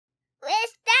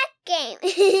time.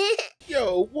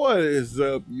 Yo, what is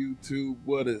up, YouTube?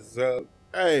 What is up?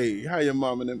 Hey, how your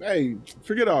mom and them? Hey,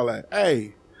 forget all that.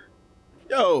 Hey,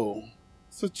 yo,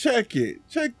 so check it.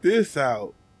 Check this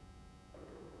out.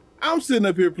 I'm sitting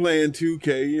up here playing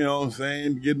 2K, you know what I'm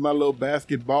saying? Getting my little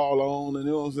basketball on, and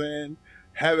you know what I'm saying?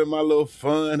 Having my little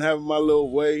fun, having my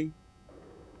little way.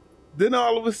 Then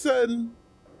all of a sudden,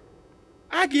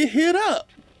 I get hit up.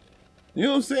 You know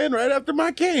what I'm saying? Right after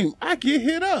my game, I get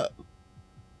hit up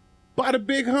by the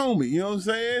big homie. You know what I'm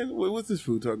saying? Wait, what's this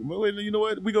fool talking about? Wait, you know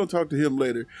what? We're going to talk to him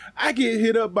later. I get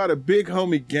hit up by the big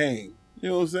homie gang. You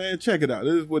know what I'm saying? Check it out.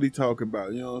 This is what he talking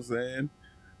about. You know what I'm saying?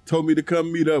 Told me to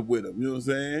come meet up with him. You know what I'm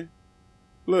saying?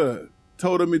 Look,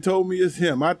 told me it's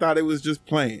him. I thought it was just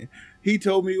playing. He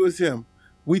told me it was him.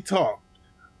 We talked.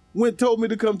 Told me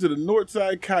to come to the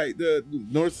Northside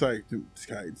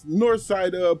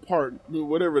Park,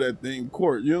 whatever that thing,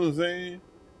 court, you know what I'm saying?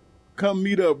 Come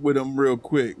meet up with him real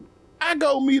quick. I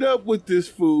go meet up with this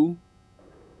fool.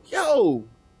 Yo,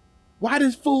 why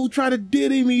this fool try to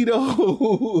diddy me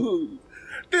though?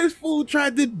 This fool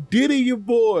tried to diddy your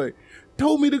boy.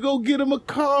 Told me to go get him a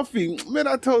coffee. Man,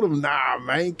 I told him, nah,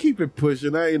 man, keep it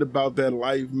pushing. I ain't about that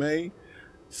life, man.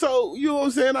 So, you know what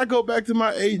I'm saying? I go back to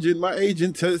my agent. My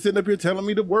agent sitting up here telling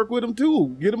me to work with him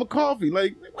too. Get him a coffee.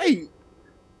 Like, wait,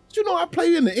 you know I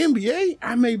play in the NBA?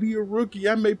 I may be a rookie.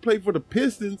 I may play for the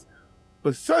Pistons.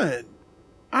 But son,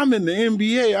 I'm in the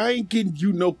NBA. I ain't getting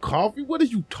you no coffee. What are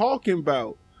you talking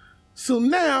about? So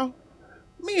now,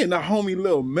 me and the homie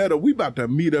Lil Meta, we about to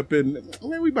meet up in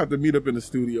the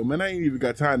studio, man. I ain't even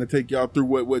got time to take y'all through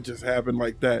what just happened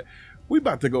like that. We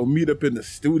about to go meet up in the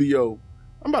studio.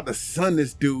 I'm about to sun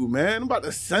this dude, man. I'm about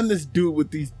to sun this dude with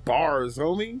these bars,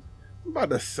 homie. I'm about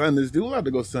to sun this dude. I'm about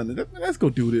to go sun it. Let's go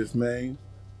do this, man.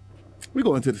 We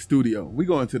going to the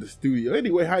studio.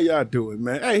 Anyway, how y'all doing,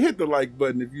 man? Hey, hit the like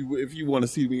button if you want to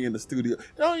see me in the studio.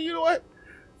 You know what?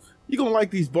 You gonna like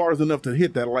these bars enough to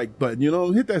hit that like button, you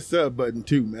know? Hit that sub button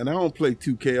too, man. I don't play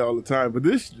 2K all the time, but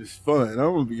this is just fun. I'm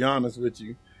gonna be honest with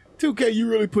you. 2K, you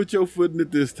really put your foot in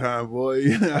it this time, boy.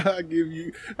 I give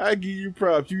you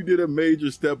props. You did a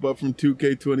major step up from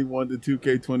 2K21 to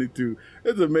 2K22.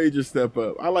 It's a major step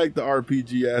up. I like the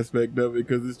RPG aspect of it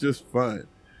because it's just fun.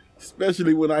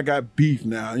 Especially when I got beef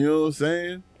now, you know what I'm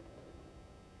saying?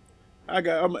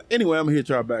 Anyway, I'm gonna hit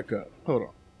y'all back up. Hold on.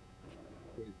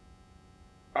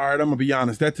 All right, I'm gonna be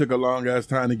honest. That took a long ass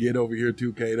time to get over here,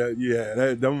 2K.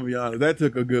 I'm gonna be honest. That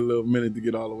took a good little minute to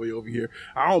get all the way over here.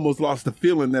 I almost lost the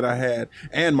feeling that I had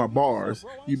and my bars.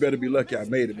 You better be lucky I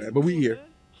made it, man. But we here.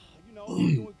 You know, I'm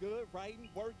doing good, writing,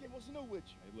 working. What's new with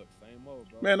you? Hey, look, same old,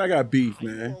 bro. Man, I got beef,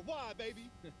 man. You were why, baby?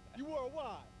 You were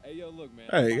why? Hey, yo, look, man.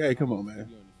 Hey, come on, man. In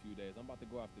a few days, I'm about to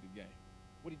go after the game.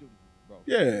 What do you do, bro?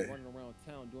 Yeah. Running around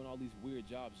town doing all these weird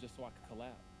jobs just so I could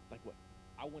collab. Like what?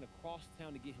 I went across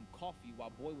town to get him coffee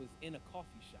while boy was in a coffee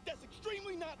shop. That's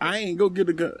extremely not. I ain't go get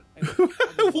a gun. Hey,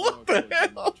 what the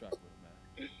hell?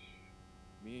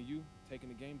 Me and you taking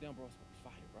the game down, bro. It's gonna be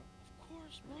fire, bro. Of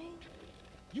course, bro.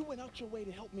 You went out your way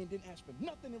to help me and didn't ask for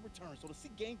nothing in return. So to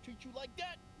see game treat you like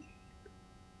that,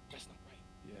 that's not right.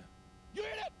 Yeah. You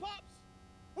hear that, pops?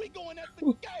 We going at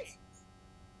the game.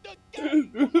 The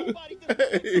game. Nobody does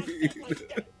like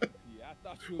that. Yeah, I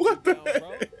thought you was down,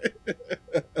 bro.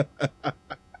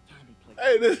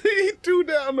 Hey, he two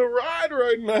down the ride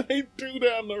right now. He two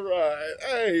down the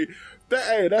ride.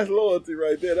 Hey, that's loyalty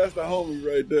right there. That's the homie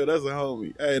right there. That's a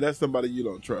homie. Hey, that's somebody you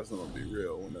don't trust. I'm gonna be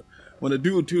real. When a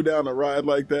dude two down the ride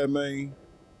like that, man.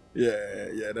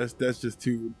 Yeah, that's just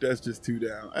two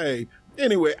down. Hey,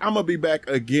 anyway, I'm gonna be back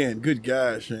again. Good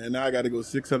gosh, man. Now I gotta go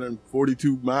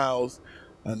 642 miles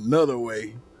another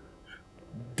way.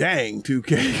 Dang,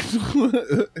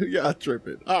 2K. Y'all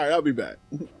tripping. All right, I'll be back.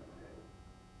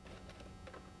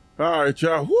 All right,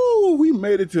 y'all. Woo, we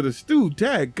made it to the stew.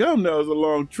 Dadgum, that was a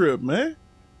long trip, man.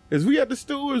 Is we at the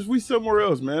stew or is we somewhere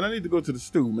else, man? I need to go to the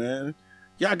stew, man.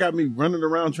 Y'all got me running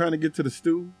around trying to get to the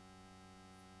stew.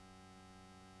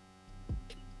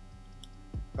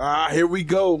 Here we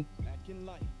go.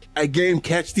 Hey, game,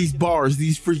 catch these bars.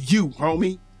 These for you,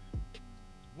 homie.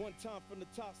 One time from the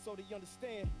top so they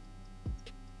understand.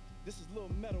 This is Lil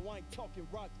Metal. I ain't talking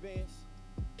rock bands.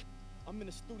 I'm in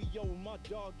the studio with my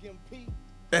dog MP.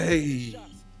 Hey.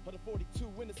 Like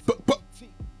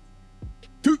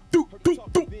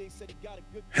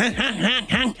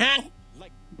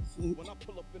when I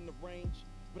pull up in the range,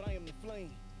 but I am the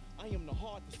flame. I am the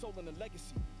heart, the soul, and the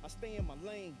legacy. I stay in my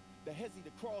lane. The hezzy, the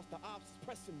cross, the ops is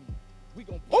pressing me. We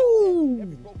gon'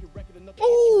 every broken record,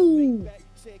 another back.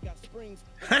 Say it got springs.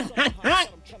 I'm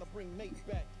trying to bring Nate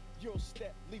back. You'll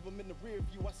step, leave him in the rear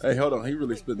view. I Hey, hold on. He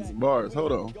really spitting some bars.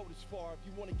 Hold on. Go this far. If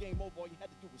you want a game over, all you had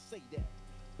to do was say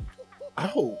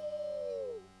that. Oh.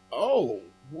 Oh.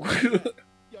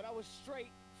 Yo, that was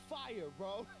straight fire,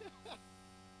 bro.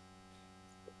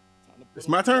 It's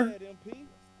my turn?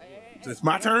 It's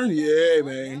my turn? Yeah,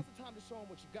 man. Now's the time to show him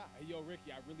what you got. Hey, yo,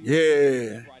 Ricky, I really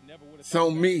Yeah. I never would have It's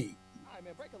on me. All right,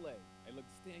 man, break a leg. Hey, look,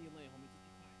 stay in your lane, homie.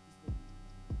 Just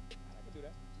be quiet. I can do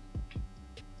that.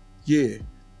 Yeah.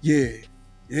 Yeah.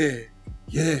 Yeah.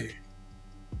 Yeah.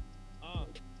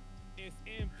 It's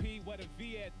MP, what a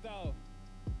V at though.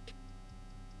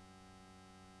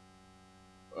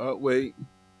 Wait.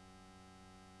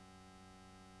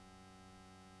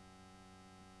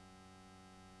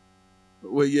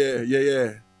 Well,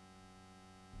 yeah.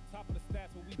 Top of the stats,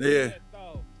 what we Yeah. at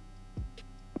though.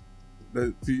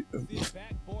 See, See it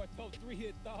backboard, toe 3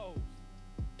 hit those.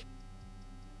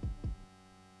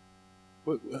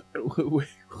 wait,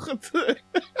 what the?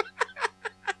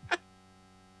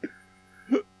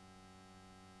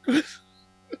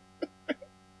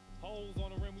 Holes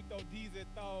on the rim, we throw D's at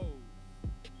those.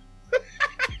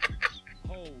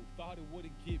 Hoes thought it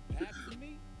wouldn't get back to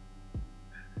me.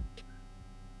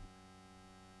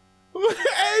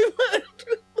 Hey, man.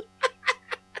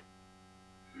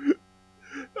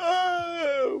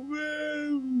 Oh,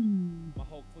 man. My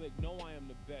whole clique know I am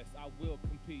the best. I will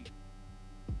compete.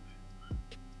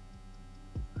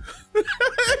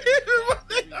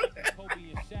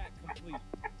 Kobe and Shaq complete.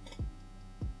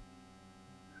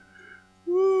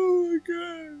 Oh, my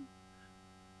God.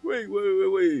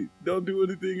 Wait. Don't do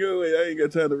anything else. Wait, I ain't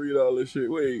got time to read all this shit.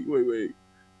 Wait.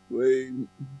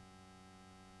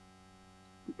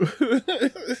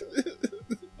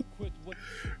 Quit what?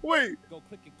 Wait. Go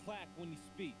click and clack when you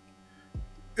speak.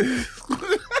 That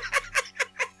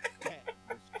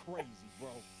was crazy, bro.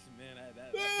 Man,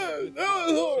 That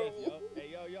was horrible. Hey,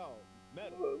 yo.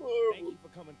 Metal. Thank you for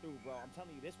coming through, bro. I'm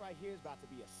telling you, this right here is about to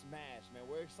be a smash, man.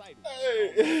 We're excited.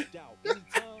 Hey. No doubt.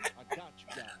 Anytime, I got you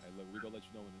guys. Hey, look, we gonna let you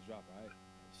know when it's drop, all right?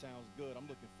 Sounds good. I'm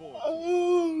looking forward to it.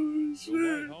 Oh, Good shit.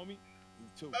 work, homie. You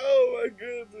too. Oh, my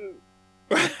goodness.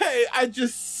 Hey, I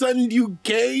just sunned you,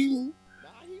 game. Nah,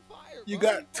 he fired, You bro.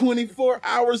 He got fired. 24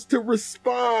 hours to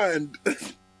respond.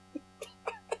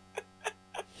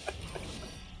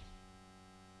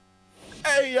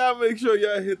 Hey, y'all make sure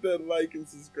y'all hit that like and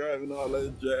subscribe and all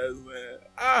that jazz, man.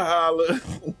 I holla.